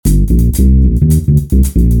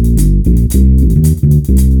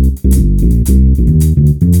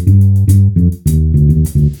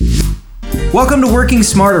Welcome to Working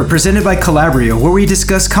Smarter, presented by Calabrio, where we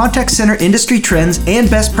discuss contact center industry trends and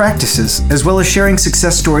best practices, as well as sharing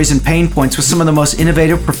success stories and pain points with some of the most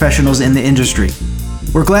innovative professionals in the industry.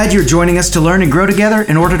 We're glad you're joining us to learn and grow together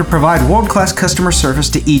in order to provide world-class customer service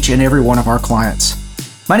to each and every one of our clients.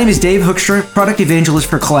 My name is Dave Hoekstra, Product Evangelist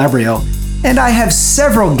for Calabrio, and I have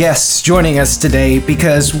several guests joining us today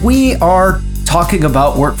because we are talking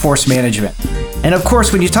about workforce management. And of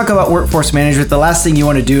course, when you talk about workforce management, the last thing you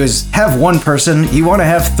want to do is have one person. You want to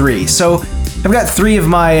have three. So I've got three of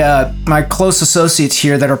my close associates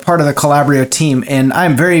here that are part of the Calabrio team, and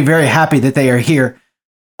I'm very, very happy that they are here.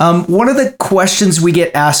 One of the questions we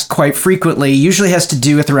get asked quite frequently usually has to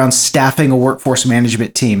do with around staffing a workforce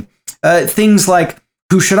management team. Things like,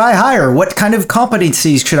 who should I hire? What kind of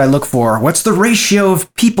competencies should I look for? What's the ratio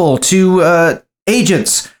of people to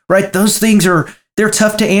agents, right? Those things they're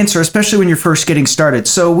tough to answer, especially when you're first getting started.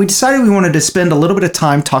 So we decided we wanted to spend a little bit of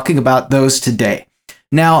time talking about those today.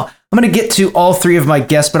 Now, I'm going to get to all three of my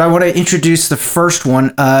guests, but I want to introduce the first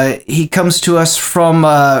one. He comes to us from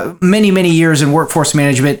many, many years in workforce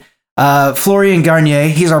management. Florian Garnier,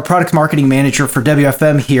 he's our product marketing manager for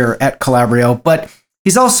WFM here at Calabrio, but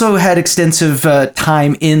he's also had extensive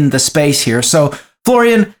time in the space here. So,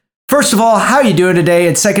 Florian, first of all, how are you doing today?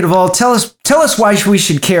 And second of all, tell us why we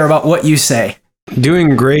should care about what you say.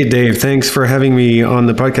 Doing great, Dave. Thanks for having me on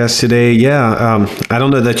the podcast today. I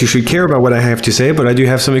don't know that you should care about what I have to say, but I do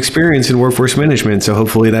have some experience in workforce management, so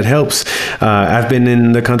hopefully that helps. I've been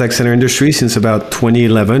in the contact center industry since about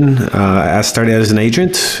 2011. I started as an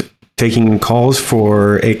agent, taking calls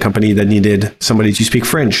for a company that needed somebody to speak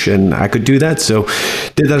French, and I could do that. So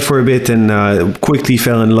did that for a bit and quickly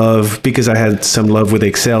fell in love because I had some love with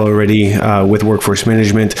Excel already with workforce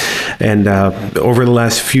management. And over the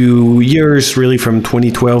last few years, really from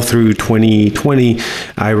 2012 through 2020,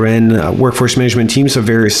 I ran workforce management teams of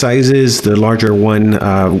various sizes. The larger one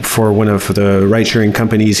for one of the ride-sharing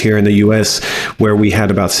companies here in the US, where we had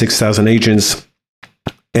about 6,000 agents.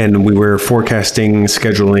 And we were forecasting,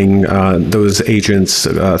 scheduling those agents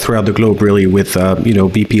throughout the globe, really, with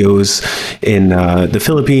BPOs in the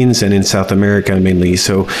Philippines and in South America mainly.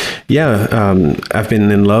 So, I've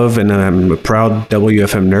been in love, and I'm a proud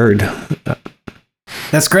WFM nerd.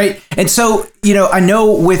 That's great. And so, I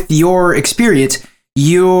know with your experience,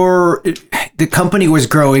 the company was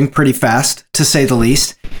growing pretty fast, to say the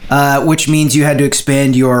least, which means you had to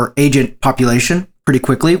expand your agent population pretty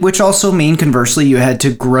quickly, which also mean conversely, you had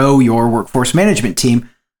to grow your workforce management team.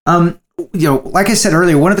 Like I said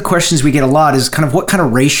earlier, one of the questions we get a lot is kind of what kind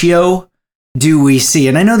of ratio do we see?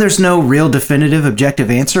 And I know there's no real definitive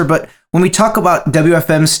objective answer, but when we talk about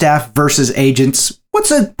WFM staff versus agents,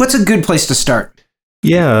 what's a good place to start?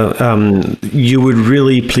 You would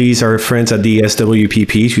really please our friends at the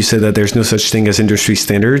SWPP who said that there's no such thing as industry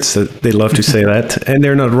standards. They love to say that, and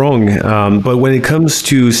they're not wrong. But when it comes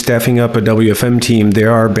to staffing up a WFM team,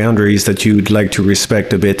 there are boundaries that you'd like to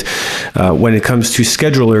respect a bit. When it comes to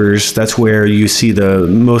schedulers, that's where you see the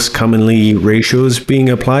most commonly ratios being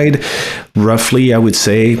applied. Roughly, I would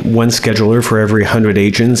say one scheduler for every 100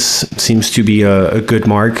 agents seems to be a good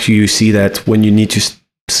mark. You see that when you need to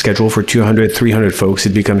schedule for 200, 300 folks,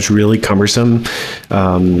 it becomes really cumbersome.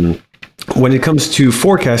 When it comes to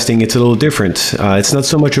forecasting, it's a little different. It's not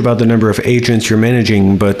so much about the number of agents you're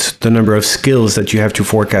managing, but the number of skills that you have to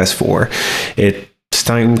forecast for. It's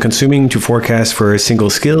time consuming to forecast for a single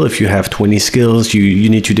skill. If you have 20 skills, you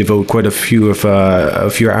need to devote quite a few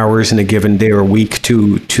of your hours in a given day or week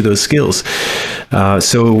to those skills.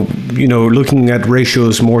 So looking at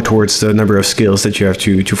ratios more towards the number of skills that you have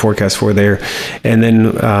to forecast for there. And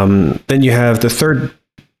then you have the third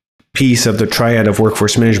piece of the triad of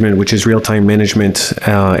workforce management, which is real-time management.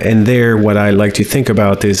 And there, what I like to think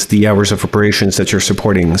about is the hours of operations that you're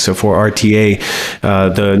supporting. So for RTA,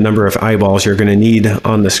 the number of eyeballs you're going to need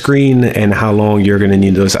on the screen and how long you're going to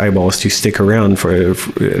need those eyeballs to stick around for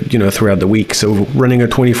throughout the week. So running a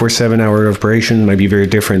 24/7 hour operation might be very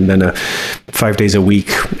different than a 5 days a week,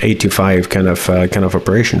 8 to 5 kind of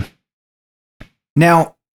operation.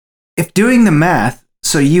 Now, if doing the math,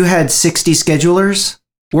 so you had 60 schedulers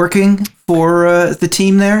working for the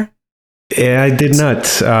team there? Yeah, I did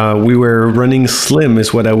not. We were running slim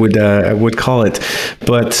is what I would call it.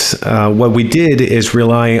 But what we did is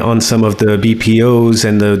rely on some of the BPOs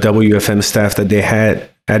and the WFM staff that they had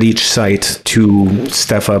at each site to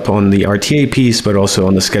staff up on the RTA piece, but also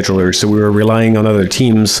on the scheduler. So we were relying on other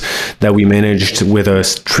teams that we managed with a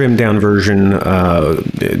trimmed down version,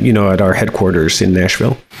 at our headquarters in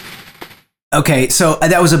Nashville. Okay, so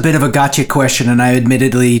that was a bit of a gotcha question, and I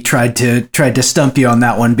admittedly tried to stump you on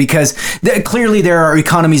that one because clearly there are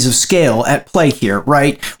economies of scale at play here,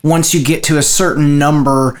 right? Once you get to a certain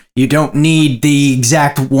number, you don't need the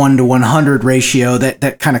exact 1-to-100 ratio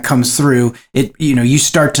that kind of comes through. You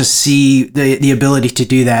start to see the ability to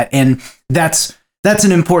do that, and that's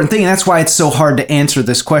an important thing, and that's why it's so hard to answer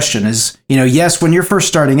this question. Is yes, when you're first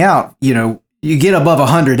starting out, you get above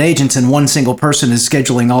 100 agents and one single person is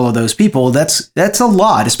scheduling all of those people. That's a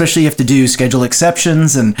lot, especially if you have to do schedule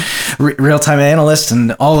exceptions and real-time analysts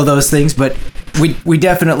and all of those things. But we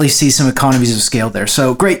definitely see some economies of scale there.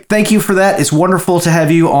 So great. Thank you for that. It's wonderful to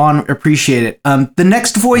have you on. Appreciate it. The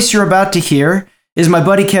next voice you're about to hear is my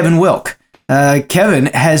buddy, Kevin Wilk. Kevin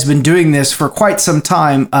has been doing this for quite some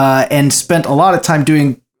time and spent a lot of time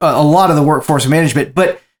doing a lot of the workforce management,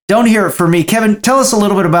 but don't hear it from me. Kevin, tell us a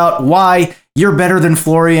little bit about why you're better than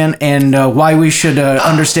Florian and why we should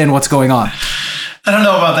understand what's going on. I don't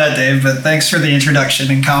know about that, Dave, but thanks for the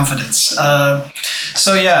introduction and confidence. I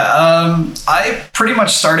pretty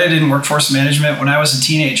much started in workforce management when I was a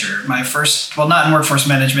teenager. Not in workforce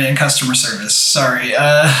management, in customer service. Sorry,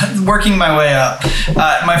 working my way up.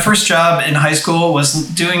 My first job in high school was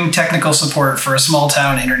doing technical support for a small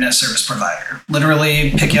town internet service provider.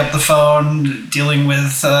 Literally picking up the phone, dealing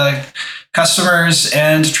with customers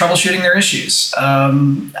and troubleshooting their issues.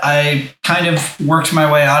 I kind of worked my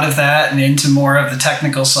way out of that and into more of the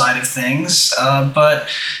technical side of things, but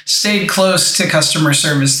stayed close to customer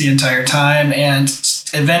service the entire time and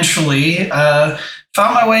eventually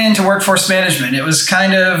found my way into workforce management. It was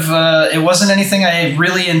kind of, it wasn't anything I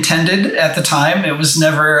really intended at the time. It was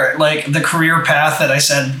never like the career path that I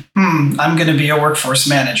said, I'm going to be a workforce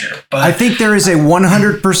manager. But I think there is a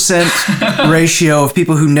 100% ratio of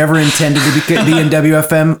people who never intended to be in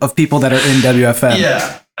WFM of people that are in WFM.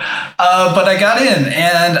 Yeah. But I got in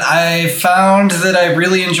and I found that I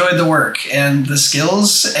really enjoyed the work and the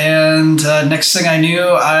skills. And next thing I knew,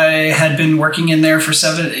 I had been working in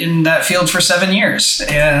that field for 7 years.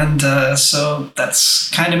 And so that's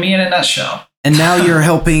kind of me in a nutshell. And now you're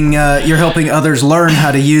helping others learn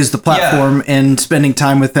how to use the platform and spending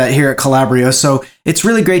time with that here at Calabrio. So it's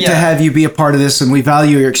really great to have you be a part of this, and we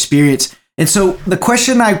value your experience. And so the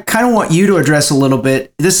question I kind of want you to address a little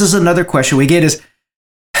bit, this is another question we get is,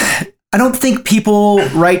 I don't think people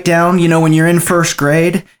write down, when you're in first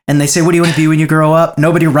grade and they say, what do you want to be when you grow up?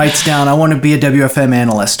 Nobody writes down, I want to be a WFM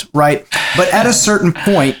analyst, right? But at a certain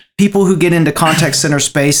point, people who get into contact center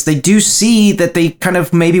space, they do see that they kind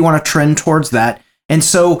of maybe want to trend towards that. And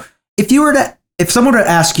so if someone were to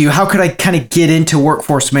ask you, how could I kind of get into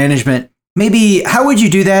workforce management? Maybe how would you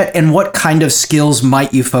do that? And what kind of skills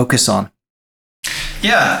might you focus on?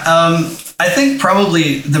 Yeah. I think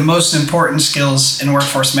probably the most important skills in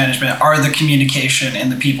workforce management are the communication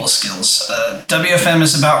and the people skills. WFM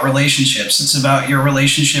is about relationships. It's about your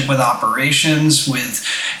relationship with operations, with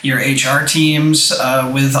your HR teams,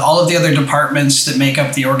 with all of the other departments that make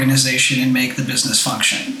up the organization and make the business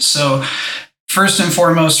function. So first and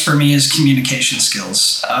foremost for me is communication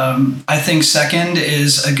skills. I think second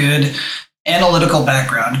is a good analytical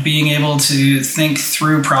background, being able to think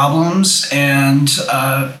through problems and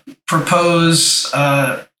propose,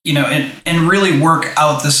 and really work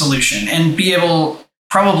out the solution. And be able,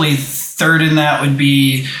 probably third in that would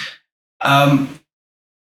be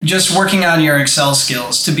just working on your Excel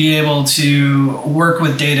skills to be able to work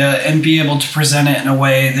with data and be able to present it in a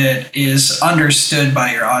way that is understood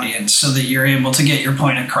by your audience so that you're able to get your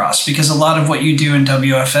point across. Because a lot of what you do in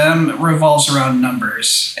WFM revolves around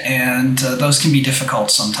numbers, and those can be difficult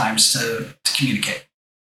sometimes to communicate.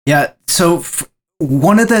 Yeah. So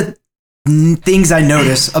one of the things I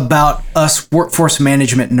notice about us workforce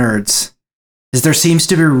management nerds is there seems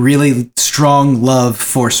to be really strong love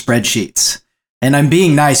for spreadsheets. And I'm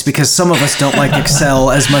being nice because some of us don't like Excel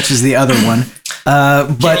as much as the other one.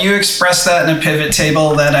 But can you express that in a pivot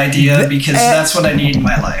table, that idea? Because that's what I need in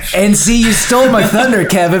my life. And see, you stole my thunder,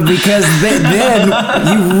 Kevin, because then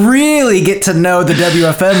you really get to know the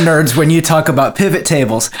WFM nerds when you talk about pivot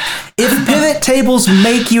tables. If pivot tables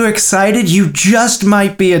make you excited, you just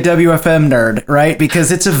might be a WFM nerd, right?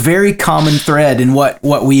 Because it's a very common thread in what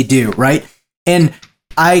we do, right? And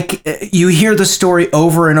you hear the story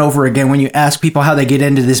over and over again when you ask people how they get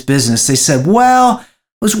into this business. They said, well, I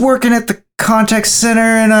was working at the contact center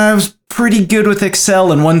and I was pretty good with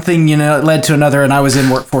Excel, and one thing, led to another, and I was in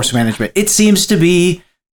workforce management. It seems to be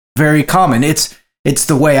very common. It's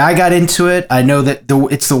the way I got into it. I know that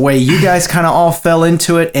it's the way you guys kind of all fell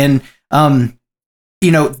into it. And,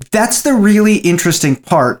 that's the really interesting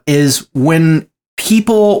part is when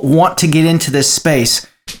people want to get into this space,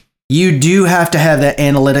 you do have to have that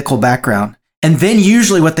analytical background. And then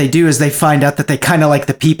usually what they do is they find out that they kind of like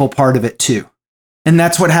the people part of it too. And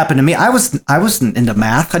that's what happened to me. I wasn't into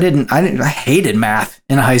math. I hated math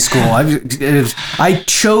in high school. I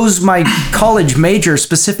chose my college major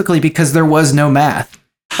specifically because there was no math.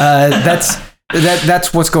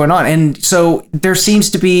 That's what's going on. And so there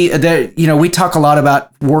seems to be that, we talk a lot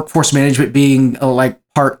about workforce management being like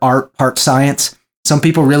part art, part science. Some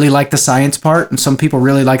people really like the science part and some people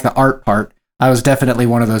really like the art part. I was definitely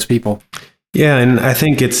one of those people. Yeah. And I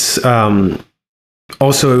think it's,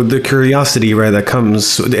 also the curiosity, right, that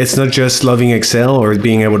comes. It's not just loving Excel or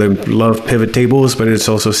being able to love pivot tables, but it's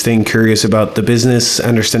also staying curious about the business,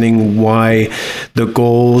 understanding why the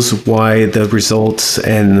goals, why the results,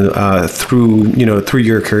 and through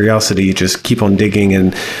your curiosity, just keep on digging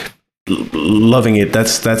and loving it.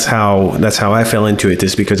 That's how I fell into it,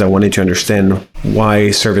 is because I wanted to understand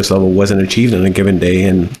why service level wasn't achieved on a given day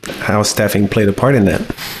and how staffing played a part in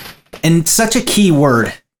that. And such a key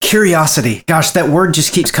word. Curiosity. Gosh, that word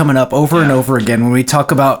just keeps coming up over and over again when we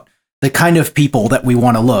talk about the kind of people that we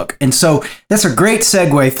want to look. And so that's a great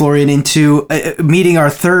segue, Florian, into meeting our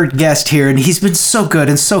third guest here. And he's been so good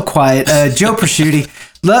and so quiet. Joe Prosciutti.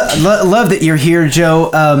 Love that you're here,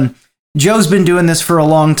 Joe. Joe's been doing this for a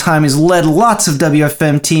long time. He's led lots of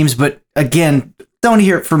WFM teams. But again, don't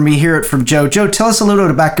hear it from me, hear it from Joe. Joe, tell us a little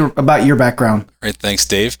bit about your background. All right. Thanks,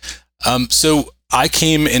 Dave. So I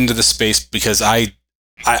came into the space because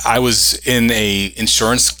I was in a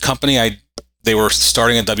insurance company. They were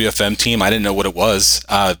starting a WFM team. I didn't know what it was.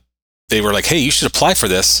 They were like, "Hey, you should apply for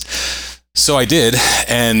this." So I did,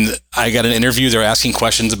 and I got an interview. They were asking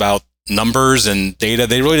questions about numbers and data.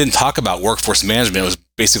 They really didn't talk about workforce management. It was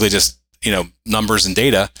basically just, numbers and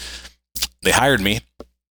data. They hired me,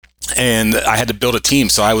 and I had to build a team.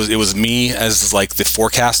 So it was me as like the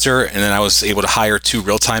forecaster, and then I was able to hire 2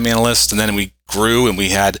 real-time analysts, and then we grew and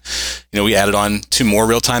we had, we added on 2 more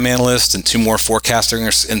real-time analysts and 2 more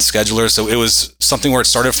forecasters and schedulers. So it was something where it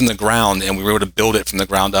started from the ground and we were able to build it from the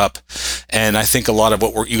ground up. And I think a lot of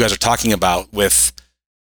what you guys are talking about with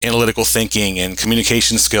analytical thinking and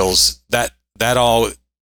communication skills, that all,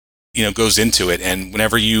 goes into it. And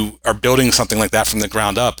whenever you are building something like that from the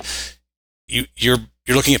ground up, you're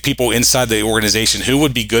looking at people inside the organization who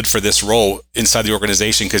would be good for this role inside the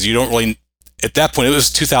organization, because you don't really, at that point, it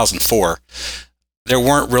was 2004. There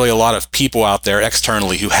weren't really a lot of people out there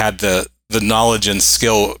externally who had the knowledge and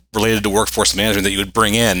skill related to workforce management that you would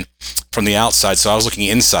bring in from the outside. So I was looking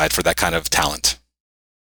inside for that kind of talent.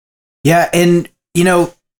 Yeah. And,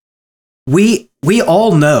 we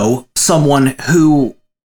all know someone who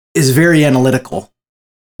is very analytical,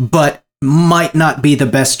 but might not be the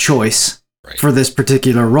best choice for this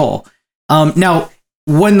particular role. Now,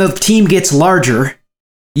 when the team gets larger,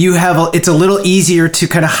 it's a little easier to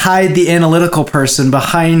kind of hide the analytical person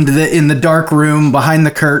in the dark room, behind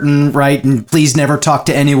the curtain, right? And please never talk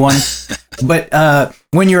to anyone. But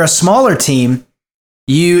when you're a smaller team,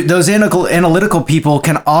 those analytical people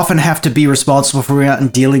can often have to be responsible for going out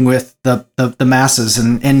and dealing with the masses.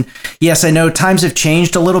 And yes, I know times have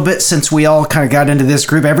changed a little bit since we all kind of got into this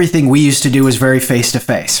group. Everything we used to do was very face to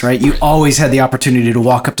face, right? You always had the opportunity to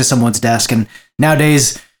walk up to someone's desk. And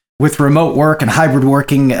nowadays, with remote work and hybrid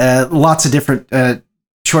working, lots of different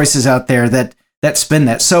choices out there that spin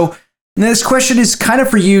that. So this question is kind of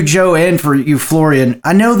for you, Joe, and for you, Florian.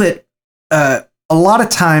 I know that a lot of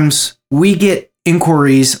times we get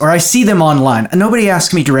inquiries, or I see them online. Nobody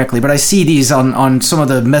asks me directly, but I see these on some of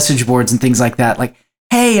the message boards and things like that. Like,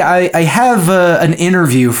 hey, I have an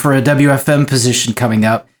interview for a WFM position coming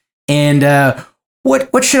up, and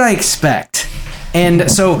what should I expect?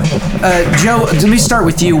 And so, Joe, let me start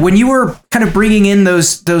with you. When you were kind of bringing in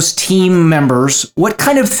those team members, what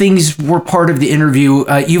kind of things were part of the interview?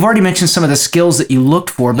 You've already mentioned some of the skills that you looked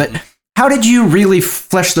for, but how did you really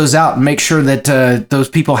flesh those out and make sure that those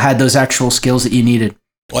people had those actual skills that you needed?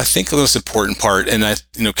 Well, I think the most important part,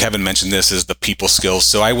 and Kevin mentioned this, is the people skills.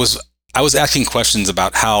 So I was asking questions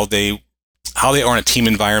about how they are in a team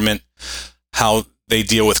environment, how they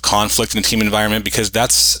deal with conflict in a team environment, because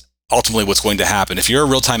that's ultimately what's going to happen. If you're a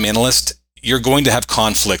real-time analyst, you're going to have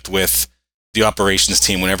conflict with the operations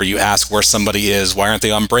team whenever you ask where somebody is. Why aren't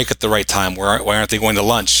they on break at the right time? Why aren't they going to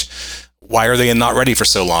lunch? Why are they not ready for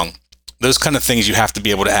so long? Those kind of things you have to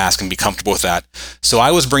be able to ask and be comfortable with that. So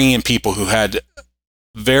I was bringing in people who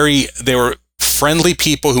they were friendly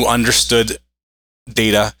people who understood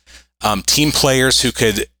data, team players who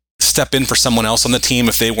could step in for someone else on the team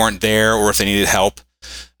if they weren't there or if they needed help.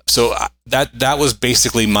 So that was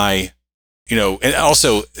basically my, and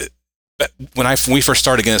also when we first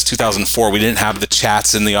started, again, it's 2004, we didn't have the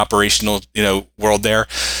chats in the operational, world there.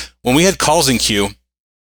 When we had calls in queue,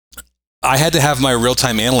 I had to have my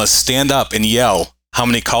real-time analyst stand up and yell how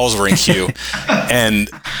many calls were in queue, and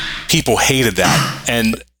people hated that.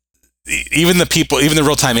 And even the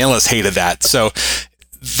real-time analysts hated that. So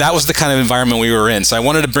that was the kind of environment we were in. So I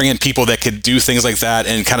wanted to bring in people that could do things like that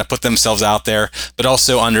and kind of put themselves out there, but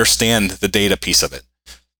also understand the data piece of it.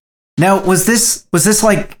 Now, was this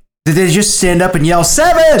like, did they just stand up and yell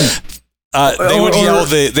 7? They would yell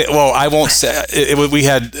well, I won't say it. We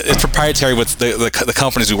had it's proprietary with the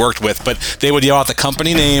companies we worked with, but they would yell out the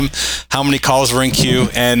company name, how many calls were in queue,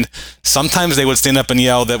 and sometimes they would stand up and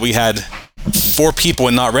yell that we had 4 people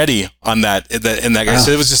and not ready on that in that guy.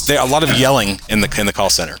 So it was just a lot of yelling in the call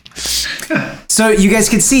center. So you guys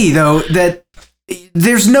can see though that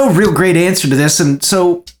there's no real great answer to this, and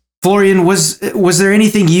so Florian, was there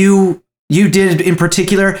anything you did in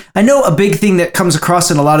particular? I know a big thing that comes across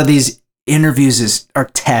in a lot of these interviews are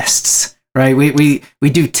tests, right? We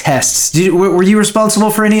do tests. Were you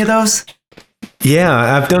responsible for any of those? Yeah,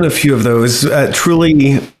 I've done a few of those.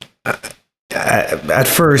 Truly, at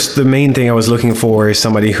first, the main thing I was looking for is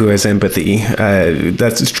somebody who has empathy.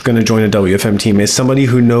 That's going to join a WFM team. Is somebody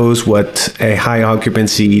who knows what a high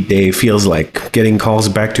occupancy day feels like. Getting calls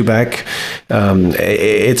back to back.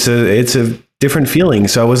 It's a different feeling.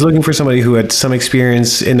 So I was looking for somebody who had some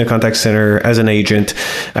experience in the contact center as an agent,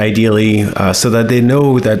 ideally, so that they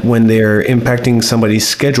know that when they're impacting somebody's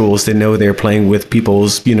schedules, they know they're playing with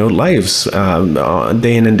people's, lives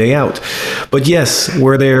day in and day out. But yes,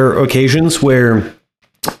 were there occasions where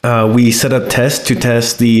we set up tests to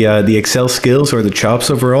test the Excel skills or the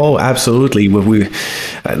chops overall? Absolutely.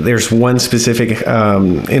 There's one specific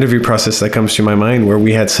interview process that comes to my mind where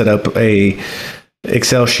we had set up a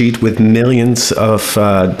Excel sheet with millions of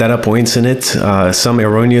data points in it, some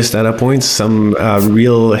erroneous data points, some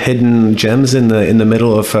real hidden gems in the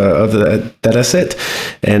middle of the data set.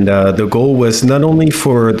 And the goal was not only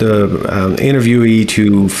for the interviewee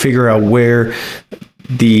to figure out where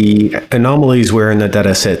the anomalies were in the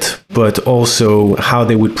data set, but also how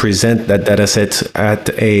they would present that data set at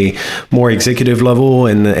a more executive level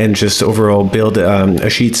and just overall build a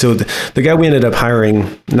sheet. So the guy we ended up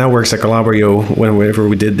hiring now works at Calabrio whenever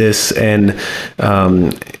we did this, and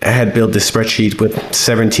I had built this spreadsheet with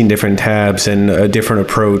 17 different tabs and a different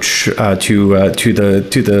approach to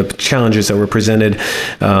the challenges that were presented.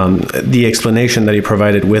 The explanation that he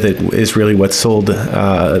provided with it is really what sold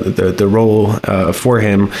the role for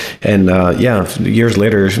him, and years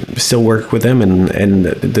later still work with him, and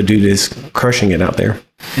the dude is crushing it out there,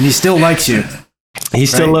 and he still likes you. He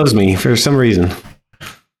still loves me for some reason.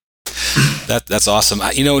 That's awesome.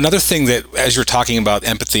 Another thing that, as you're talking about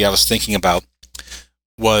empathy, I was thinking about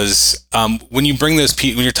was when you bring when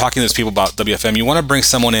you're talking to those people about WFM, you want to bring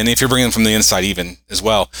someone in, if you're bringing them from the inside even as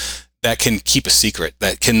well, that can keep a secret,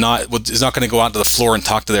 that is not going to go out to the floor and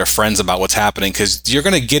talk to their friends about what's happening, because you're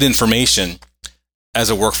going to get information as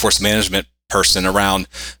a workforce management person around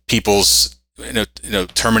people's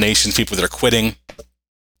terminations, people that are quitting.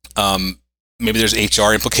 Maybe there's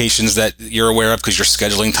HR implications that you're aware of because you're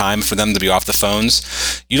scheduling time for them to be off the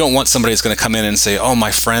phones. You don't want somebody that's going to come in and say, "Oh,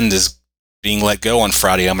 my friend is being let go on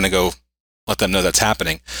Friday. I'm going to go let them know that's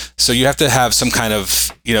happening." So you have to have some kind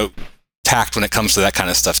of tact when it comes to that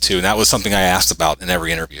kind of stuff too. And that was something I asked about in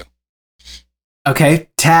every interview. Okay,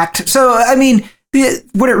 tact. So I mean,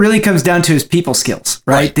 what it really comes down to is people skills,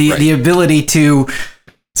 right? The ability to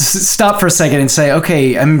stop for a second and say,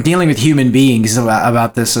 okay, I'm dealing with human beings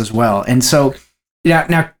about this as well. And so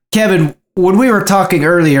now, Kevin, when we were talking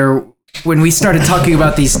earlier, when we started talking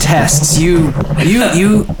about these tests, you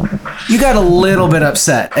got a little bit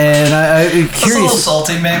upset, and I'm curious. It's a little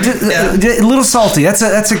salty, maybe. A little salty.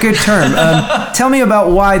 That's a good term. Tell me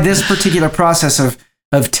about why this particular process of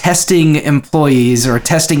testing employees or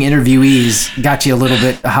testing interviewees got you a little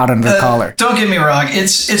bit hot under the collar. Don't get me wrong.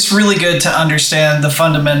 It's really good to understand the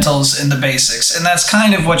fundamentals and the basics. And that's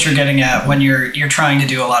kind of what you're getting at when you're trying to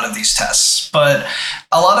do a lot of these tests. But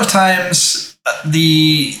a lot of times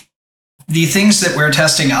the things that we're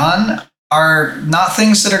testing on are not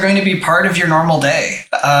things that are going to be part of your normal day.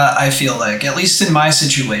 I feel like, at least in my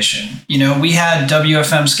situation, we had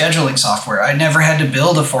WFM scheduling software. I never had to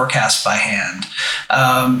build a forecast by hand.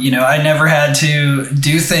 I never had to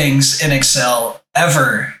do things in Excel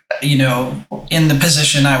ever, in the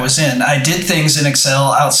position I was in. I did things in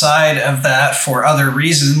Excel outside of that for other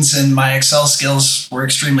reasons, and my Excel skills were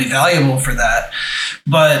extremely valuable for that.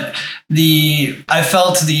 But I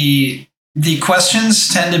felt the questions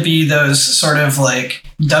tend to be those sort of like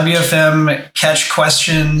WFM catch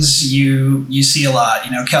questions you see a lot,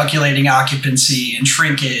 calculating occupancy and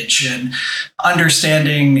shrinkage and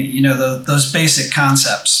understanding, those basic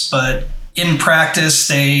concepts. But in practice,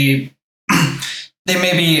 they they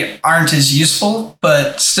maybe aren't as useful,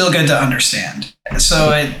 but still good to understand.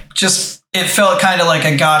 So it felt kind of like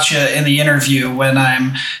a gotcha in the interview when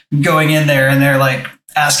I'm going in there and they're like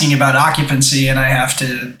asking about occupancy and I have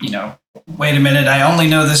to, wait a minute, I only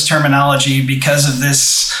know this terminology because of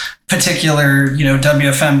this particular,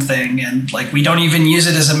 WFM thing. And like, we don't even use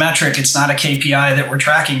it as a metric. It's not a KPI that we're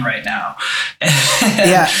tracking right now.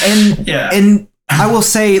 And I will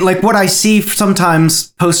say, like, what I see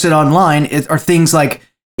sometimes posted online are things like,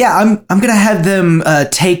 I'm going to have them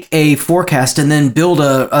take a forecast and then build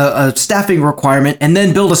a staffing requirement and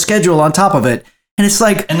then build a schedule on top of it. And it's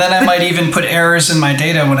like, and then I might even put errors in my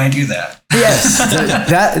data when I do that. Yes,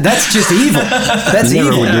 that's just evil. That's Never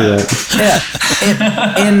evil. would do that.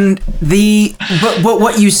 But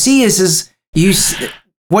what you see is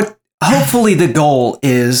what hopefully the goal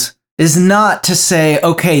is not to say,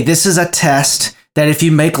 okay, this is a test that if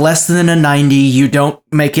you make less than a 90, you don't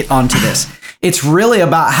make it onto this. It's really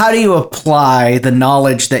about how do you apply the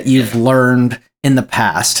knowledge that you've learned in the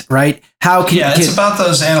past, right? It's about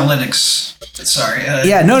those analytics. Sorry.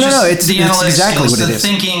 No. It's the analytics exactly skills, what it the is.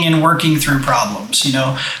 Thinking and working through problems.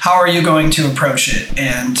 How are you going to approach it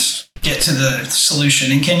and get to the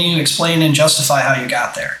solution? And can you explain and justify how you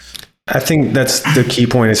got there? I think that's the key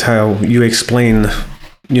point, is how you explain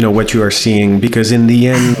what you are seeing, because in the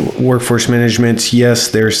end, workforce management, yes,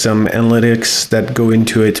 there's some analytics that go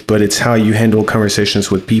into it, but it's how you handle conversations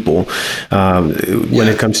with people. When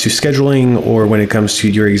it comes to scheduling or when it comes to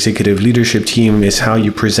your executive leadership team, is how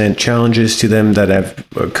you present challenges to them that have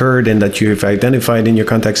occurred and that you have identified in your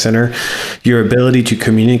contact center. Your ability to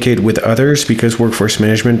communicate with others, because workforce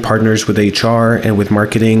management partners with HR and with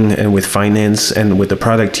marketing and with finance and with the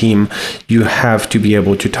product team. You have to be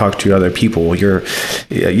able to talk to other people.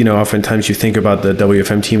 Oftentimes you think about the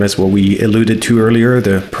WFM team as what we alluded to earlier,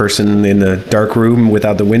 the person in the dark room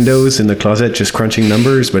without the windows in the closet just crunching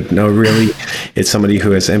numbers. But no, really, it's somebody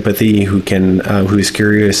who has empathy, who is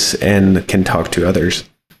curious and can talk to others.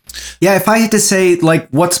 Yeah, if I had to say, like,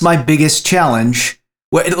 what's my biggest challenge,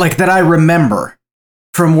 like that I remember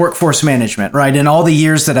from workforce management, right? In all the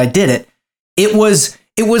years that I did it, it was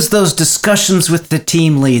those discussions with the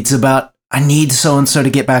team leads about, I need so-and-so to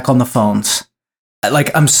get back on the phones.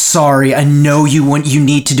 Like, I'm sorry, I know you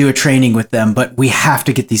need to do a training with them, but we have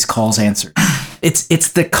to get these calls answered.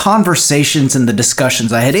 It's the conversations and the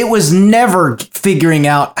discussions I had. It was never figuring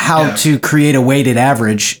out how to create a weighted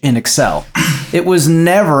average in Excel. It was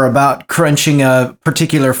never about crunching a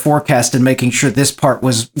particular forecast and making sure this part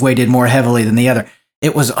was weighted more heavily than the other.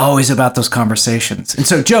 It was always about those conversations. And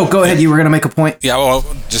so, Joe, go ahead. You were going to make a point. Yeah, well,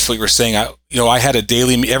 just what you were saying. I had a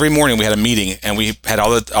daily, every morning we had a meeting, and we had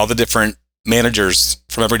all the different managers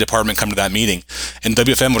from every department come to that meeting, and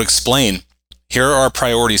WFM would explain, here are our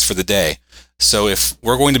priorities for the day. So if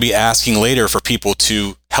we're going to be asking later for people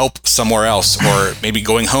to help somewhere else, or maybe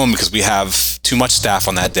going home because we have too much staff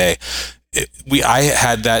on that day, I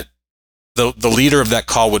had that the leader of that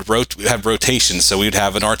call would have rotations. So we would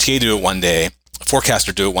have an RTA do it one day, a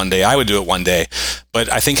forecaster do it one day, I would do it one day.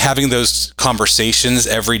 But I think having those conversations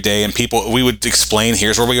every day, and we would explain,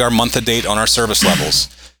 here's where we are month to date on our service levels.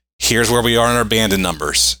 Here's where we are in our abandoned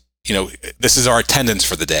numbers. This is our attendance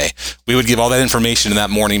for the day. We would give all that information in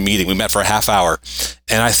that morning meeting. We met for a half hour.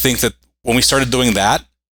 And I think that when we started doing that,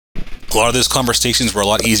 a lot of those conversations were a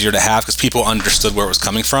lot easier to have because people understood where it was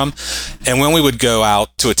coming from. And when we would go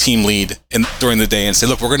out to a team lead during the day and say,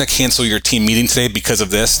 look, we're going to cancel your team meeting today because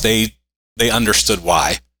of this, they understood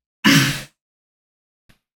why.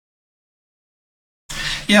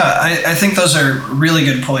 Yeah, I think those are really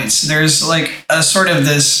good points. There's like a sort of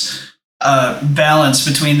this balance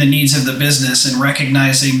between the needs of the business and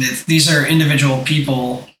recognizing that these are individual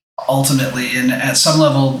people ultimately, and at some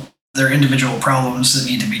level, they're individual problems that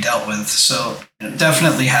need to be dealt with. So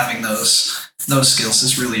definitely having those skills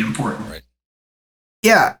is really important. Right.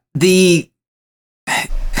 Yeah,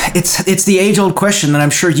 it's the age-old question that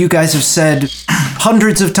I'm sure you guys have said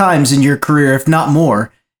hundreds of times in your career, if not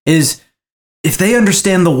more, is if they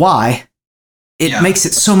understand the why, it makes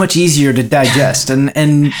it so much easier to digest. And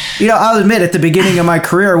I'll admit, at the beginning of my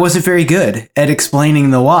career, I wasn't very good at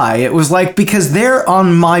explaining the why. It was like, because they're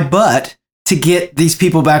on my butt to get these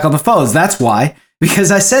people back on the phones. That's why,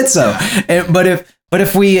 because I said so. But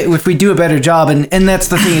if we do a better job, and that's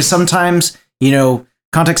the thing, is sometimes,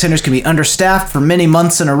 contact centers can be understaffed for many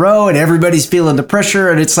months in a row, and everybody's feeling the pressure.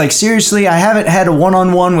 And it's like, seriously, I haven't had a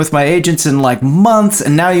one-on-one with my agents in like months,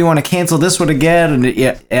 and now you want to cancel this one again?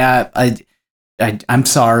 And I'm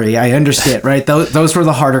sorry, I understand, right? Those were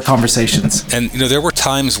the harder conversations. And there were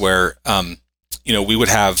times where we would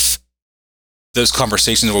have those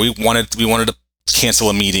conversations where we wanted to cancel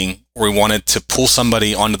a meeting or we wanted to pull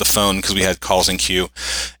somebody onto the phone because we had calls in queue.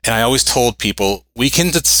 And I always told people, we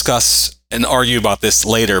can discuss and argue about this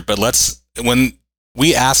later, but when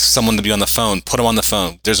we ask someone to be on the phone, put them on the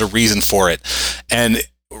phone. There's a reason for it. And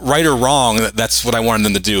right or wrong, that's what I wanted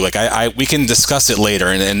them to do. Like we can discuss it later.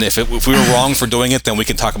 And if we were wrong for doing it, then we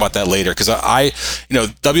can talk about that later. Because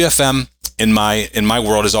WFM in my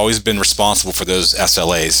world has always been responsible for those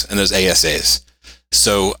SLAs and those ASAs.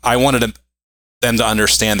 So I wanted them to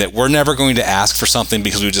understand that we're never going to ask for something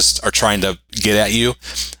because we just are trying to get at you.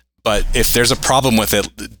 But if there's a problem with it,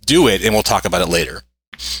 do it, and we'll talk about it later.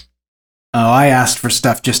 Oh, I asked for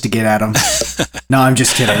stuff just to get at them. No, I'm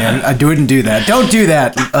just kidding. I wouldn't do that. Don't do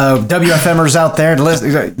that. WFMers out there.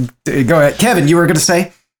 Go ahead. Kevin, you were going to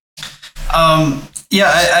say?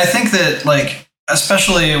 I think that, like,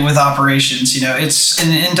 especially with operations, it's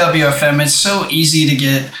in WFM, it's so easy to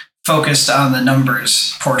get focused on the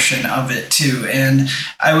numbers portion of it too. And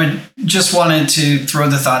I would just wanted to throw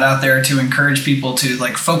the thought out there to encourage people to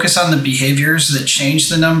focus on the behaviors that change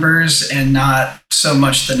the numbers and not so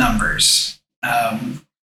much the numbers.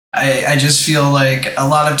 I just feel like a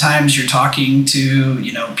lot of times you're talking to,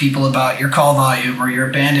 people about your call volume or your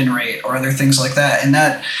abandon rate or other things like that. And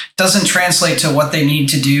that doesn't translate to what they need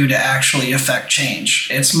to do to actually affect change.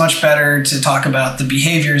 It's much better to talk about the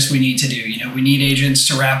behaviors we need to do. We need agents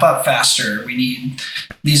to wrap up faster. We need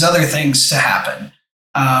these other things to happen.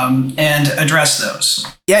 And address those.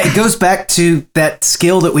 Yeah, it goes back to that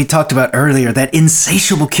skill that we talked about earlier, that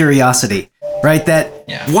insatiable curiosity, right?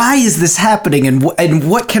 Why is this happening, and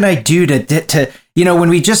what can I do to when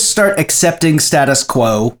we just start accepting status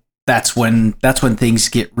quo, that's when things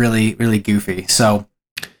get really, really goofy. So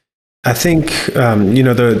I think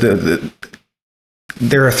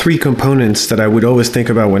there are three components that I would always think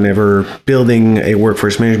about whenever building a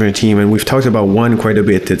workforce management team. And we've talked about one quite a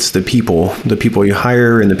bit. It's the people you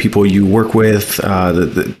hire and the people you work with.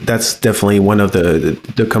 That's definitely one of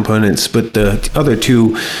the components. But the other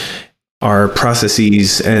two are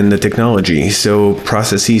processes and the technology. So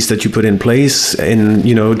processes that you put in place, and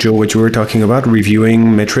Joe, what you were talking about,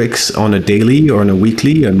 reviewing metrics on a daily or on a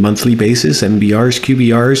weekly, a monthly basis, MBRs,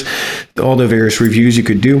 QBRs, all the various reviews you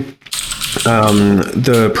could do.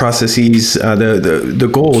 The processes, the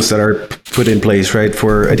goals that are put in place, right,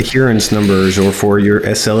 for adherence numbers or for your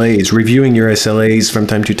SLAs, reviewing your SLAs from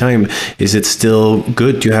time to time. Is it still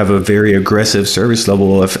good to have a very aggressive service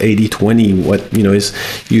level of 80-20, what is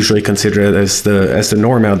usually considered as the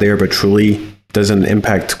norm out there, but truly doesn't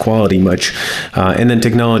impact quality much. And then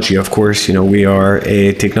technology, of course, we are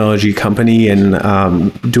a technology company,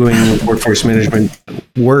 and doing workforce management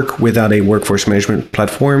work without a workforce management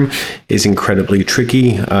platform is incredibly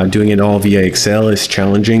tricky. Doing it all via Excel is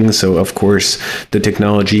challenging. So of course, the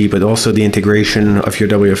technology, but also the integration of your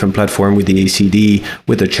WFM platform with the ACD,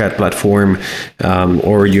 with the chat platform,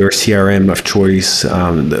 or your CRM of choice.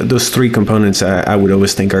 Those three components I would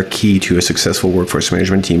always think are key to a successful workforce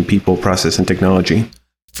management team: people, process, and technology.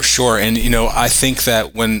 For sure. And, I think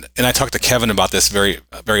that and I talk to Kevin about this very,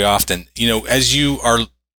 very often, as you are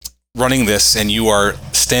running this and you are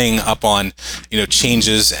staying up on,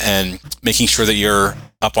 changes and making sure that you're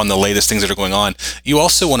up on the latest things that are going on, you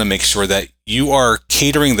also want to make sure that you are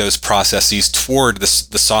catering those processes toward the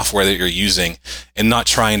software that you're using and not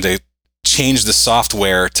trying to change the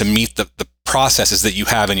software to meet the processes that you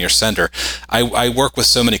have in your center. I work with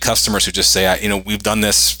so many customers who just say, we've done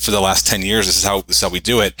this for the last 10 years. This is how we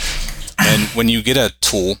do it. And when you get a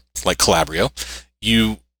tool like Calabrio,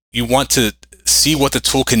 you want to see what the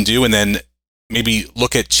tool can do, and then maybe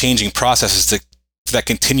look at changing processes to that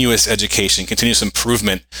continuous education, continuous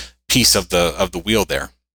improvement piece of the wheel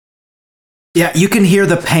there. Yeah, you can hear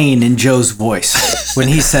the pain in Joe's voice when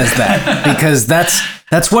he says that, because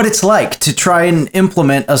that's what it's like to try and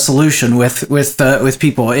implement a solution with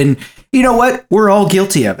people. And you know what? We're all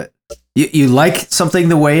guilty of it. You like something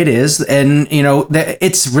the way it is, and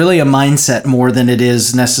it's really a mindset more than it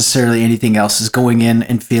is necessarily anything else. Is going in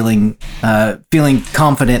and feeling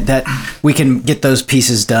confident that we can get those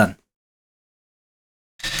pieces done.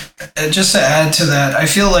 Just to add to that, I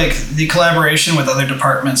feel like the collaboration with other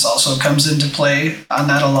departments also comes into play on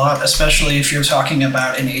that a lot, especially if you're talking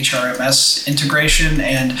about an HRMS integration.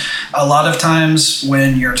 And a lot of times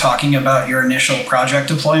when you're talking about your initial project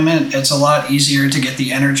deployment, it's a lot easier to get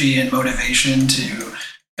the energy and motivation to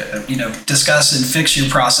discuss and fix your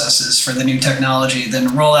processes for the new technology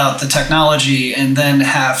than roll out the technology and then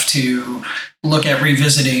have to look at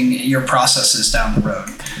revisiting your processes down the road.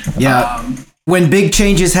 Yeah. When big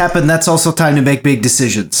changes happen, that's also time to make big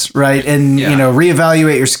decisions, right? And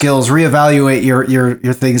reevaluate your skills, reevaluate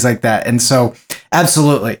your things like that. And so,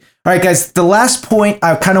 absolutely, All right, guys, the last point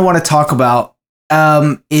I kind of want to talk about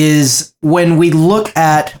is when we look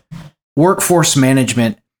at workforce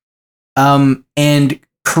management and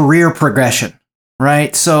career progression,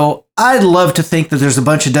 right? So I'd love to think that there's a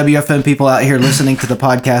bunch of WFM people out here listening to the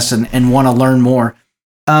podcast and want to learn more.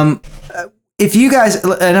 If you guys,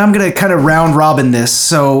 and I'm going to kind of round robin this,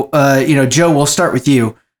 so, Joe, we'll start with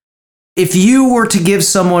you. If you were to give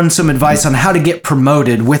someone some advice on how to get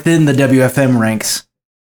promoted within the WFM ranks,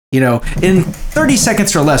 in 30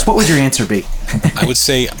 seconds or less, what would your answer be? I would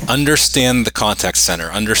say understand the contact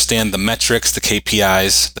center, understand the metrics, the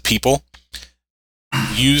KPIs, the people.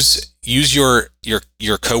 Use your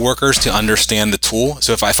coworkers to understand the tool.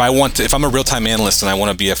 So if I'm a real-time analyst and I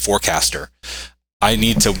want to be a forecaster, I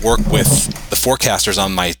need to work with the forecasters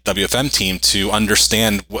on my WFM team to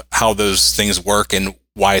understand how those things work and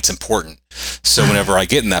why it's important. So whenever I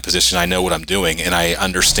get in that position, I know what I'm doing and I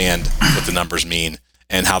understand what the numbers mean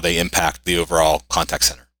and how they impact the overall contact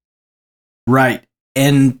center. Right.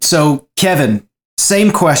 And so, Kevin,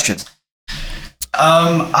 same question.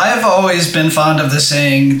 I've always been fond of the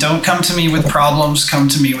saying, don't come to me with problems, come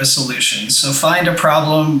to me with solutions. So find a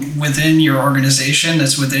problem within your organization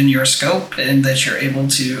that's within your scope and that you're able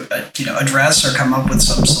to address or come up with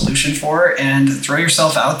some solution for, and throw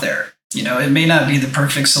yourself out there. It may not be the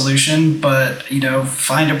perfect solution, but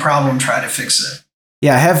find a problem, try to fix it.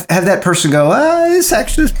 Yeah, have that person go,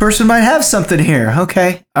 this person might have something here.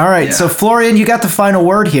 Okay. All right. Yeah. So Florian, you got the final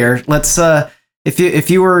word here. Let's if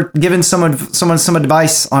you were giving someone some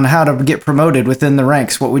advice on how to get promoted within the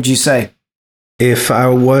ranks, what would you say? If I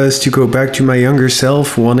was to go back to my younger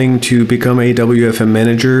self wanting to become a WFM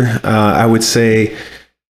manager, I would say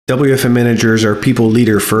WFM managers are people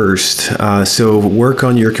leader first. So work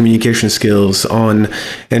on your communication skills, on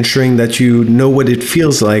ensuring that you know what it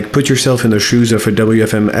feels like. Put yourself in the shoes of a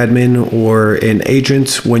WFM admin or an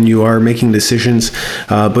agent when you are making decisions.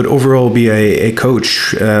 But overall, be a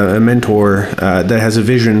coach, a mentor that has a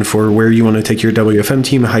vision for where you want to take your WFM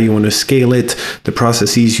team, how you want to scale it, the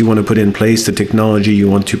processes you want to put in place, the technology you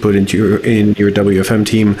want to put into your WFM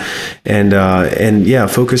team,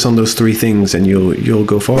 and focus on those three things, and you'll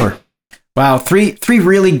go far. Wow, three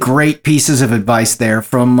really great pieces of advice there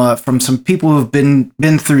from some people who've been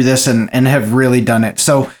through this and have really done it.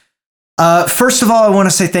 So, first of all, I want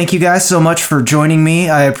to say thank you guys so much for joining me.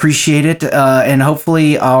 I appreciate it, and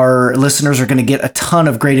hopefully our listeners are going to get a ton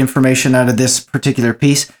of great information out of this particular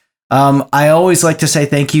piece. I always like to say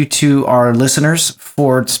thank you to our listeners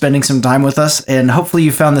for spending some time with us, and hopefully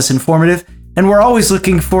you found this informative. And we're always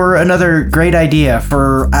looking for another great idea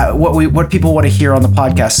for what people want to hear on the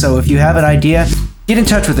podcast. So if you have an idea, get in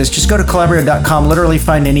touch with us. Just go to Calabrio.com, literally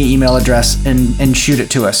find any email address and shoot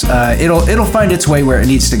it to us. It'll find its way where it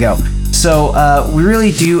needs to go. So we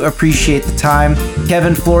really do appreciate the time.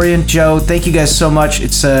 Kevin, Florian, Joe, thank you guys so much.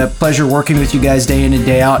 It's a pleasure working with you guys day in and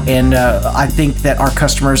day out. And I think that our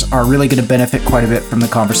customers are really going to benefit quite a bit from the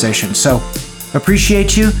conversation. So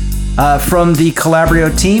appreciate you. From the Calabrio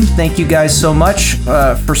team, thank you guys so much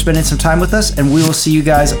for spending some time with us, and we will see you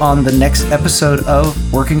guys on the next episode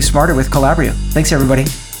of Working Smarter with Calabrio. Thanks, everybody.